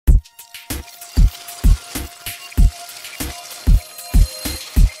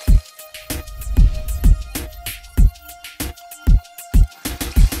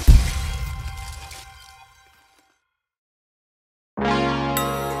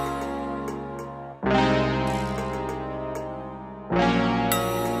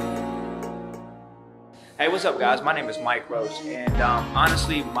what's up guys? My name is Mike Roach, and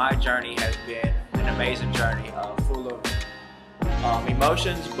honestly my journey has been an amazing journey, full of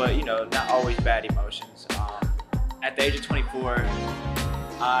emotions, but you know, not always bad emotions. At the age of 24,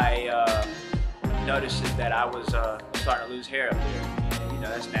 I noticed that I was starting to lose hair up there, and you know,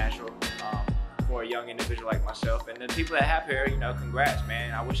 that's natural for a young individual like myself. And the people that have hair, you know, congrats,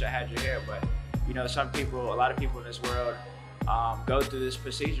 man. I wish I had your hair, but you know, a lot of people in this world go through this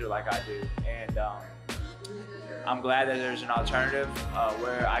procedure like I do, and I'm glad that there's an alternative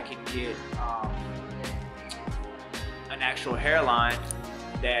where I can get an actual hairline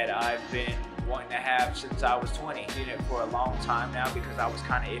that I've been wanting to have since I was 20. Did it for a long time now because I was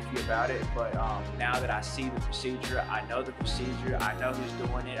kind of iffy about it, but now that I see the procedure, I know the procedure, I know who's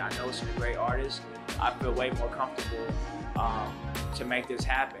doing it, I know it's a great artist, I feel way more comfortable to make this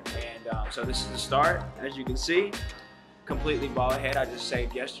happen. And so this is the start. As you can see, completely bald head. I just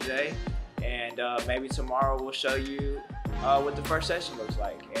shaved yesterday, and maybe tomorrow we'll show you what the first session looks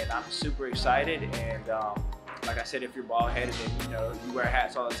like. And I'm super excited, and like I said, if you're bald headed and you know you wear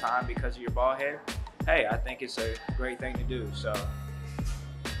hats all the time because of your bald head, hey, I think it's a great thing to do. So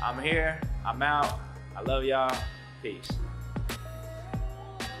I'm here, I'm out, I love y'all, peace.